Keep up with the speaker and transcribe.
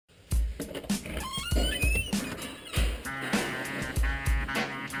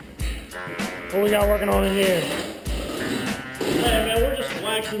What we got working on in here? Hey man, we're just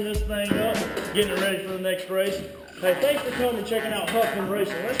waxing this thing up, getting it ready for the next race. Hey, thanks for coming and checking out Huffman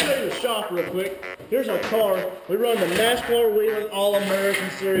Racing. Let's show you the shop real quick. Here's our car. We run the NASCAR Wheeler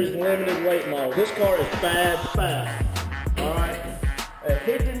All-American Series Limited Late Model. This car is bad fast. Alright? At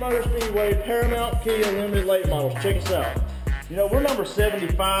Hickory Motor Speedway, Paramount Kia Limited Late Models. Check us out. You know, we're number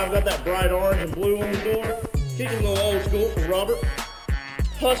 75. Got that bright orange and blue on the door. Keeping a little old school for Robert.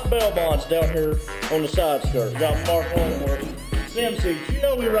 Plus bell bonds down here on the side skirt. Got Mark Longworth. Sim seats. You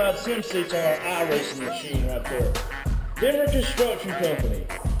know we ride sim seats on our iRacing machine right there. Denver Construction Company.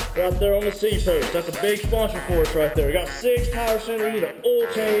 Right there on the C-post. That's a big sponsor for us right there. We got Sig's Tire Center. You need an oil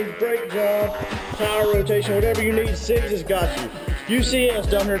change, brake job, tire rotation, whatever you need, Sig's has got you. UCS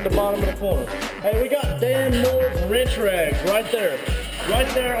down here at the bottom of the corner. Hey, we got Dan Moore's wrench rags right there. Right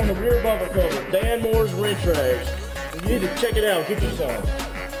there on the rear bumper cover. Dan Moore's wrench rags. You need to check it out. Get you some.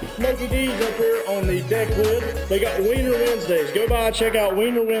 Smokey D's up here on the deck lid. They got Wiener Wednesdays. Go by and check out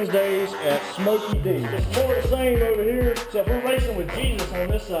Wiener Wednesdays at Smokey D's. It's more the same over here, except we're racing with Jesus on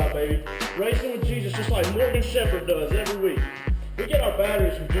this side, baby. Racing with Jesus just like Morgan Shepherd does every week. We get our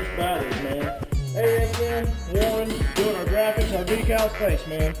batteries from just batteries, man. ASM, Warren, doing our graphics, our decals. Thanks,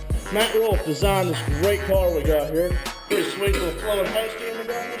 man. Matt Rolfe designed this great car we got here. Pretty sweet little flowing paint scheme we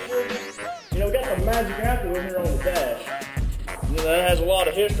got this year. You know, we got the Magic Apple in here on the dash. You know, that has a lot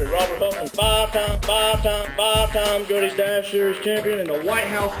of history. Robert Huffman, five-time Goody's Dash Series champion in the White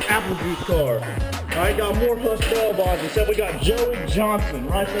House apple juice car. All right, got more Huss bell bonds, except we got Joey Johnson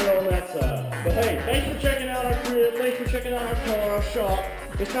right there on that side. But hey, thanks for checking out our crib. Thanks for checking out our car, our shop.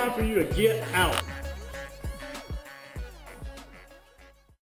 It's time for you to get out.